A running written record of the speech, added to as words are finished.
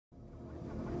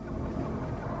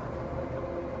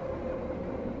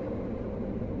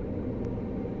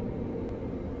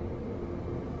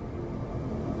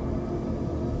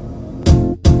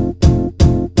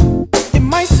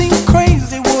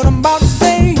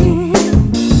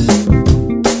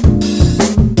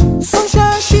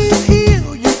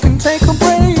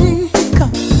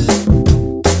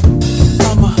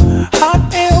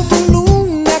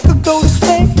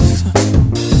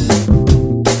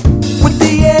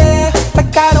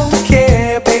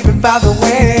baby, by the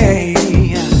way.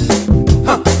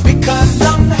 Because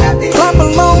I'm happy. Clap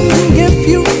along if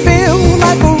you feel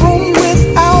like a room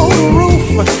without a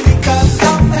roof. Because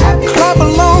I'm happy. Clap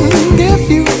along if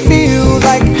you feel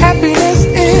like happiness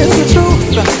is the truth.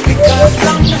 Because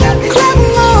I'm happy. Clap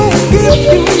along if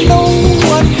you know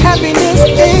what happiness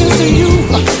is to you.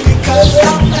 Because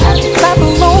I'm happy. Clap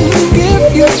along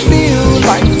if you feel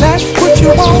like that's what you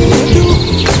want to do.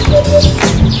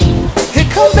 Here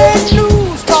come bad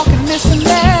news, talking this and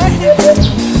that.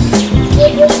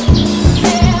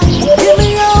 Give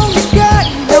me all you got,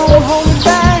 don't hold it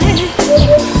back.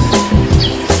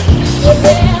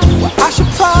 Well, I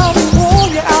should probably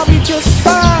warn you, I'll be just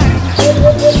fine.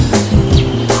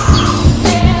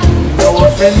 No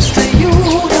offense to you,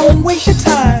 don't waste your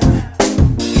time.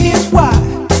 Here's why.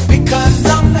 Because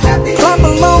I'm happy. Clap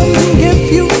along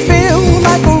if you feel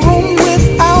like a room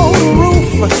without a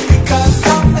roof. Because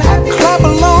I'm happy. Clap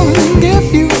along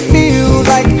if you feel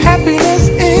like happiness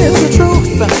is the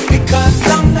truth. Because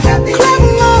I'm happy. Clap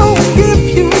along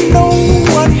if you know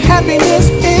what happiness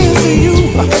is to you.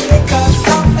 Because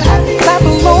I'm happy. Clap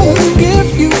along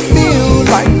if you feel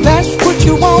like that's what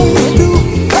you want to do.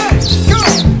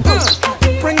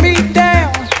 Bring me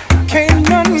down, can't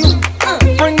none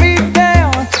bring me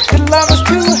down. The love is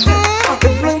too high.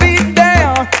 Bring me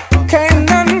down, can't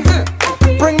none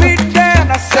bring me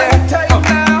down. I said,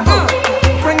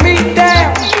 bring me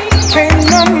down, can't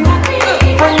none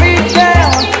bring me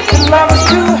down. The love is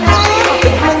too high.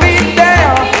 Bring me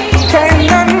down, can't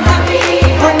none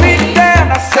bring me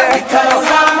down. I said,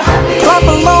 clap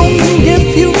along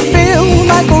if you feel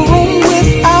like a room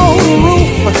without a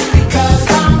roof.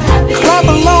 Clap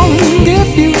along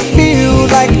if you feel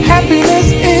like happiness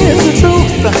is the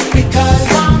truth. Because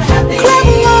I'm happy. Clap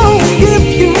along if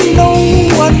you know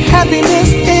what happiness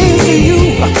is to you.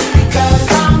 Because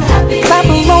I'm happy. Clap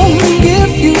along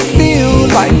if you feel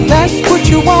like that's what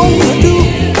you want to do.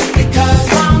 Because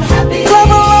I'm happy. Clap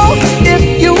along if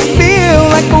you feel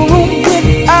like a room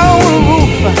without a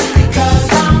roof. Because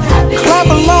I'm happy. Clap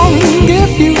along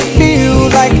if you feel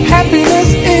like happiness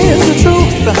is the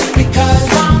truth. Because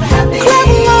I'm happy. Clap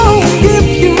along if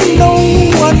you know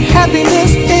what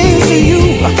happiness is to you.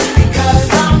 Because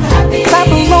I'm happy. Clap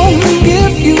along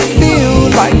if you feel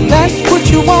like that's what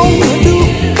you want to do.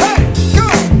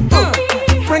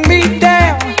 Bring me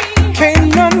down,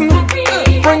 can't none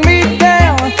bring me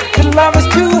down. The love is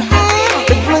too high.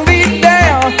 Bring me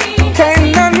down,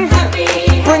 can't none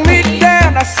bring me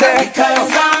down. I said,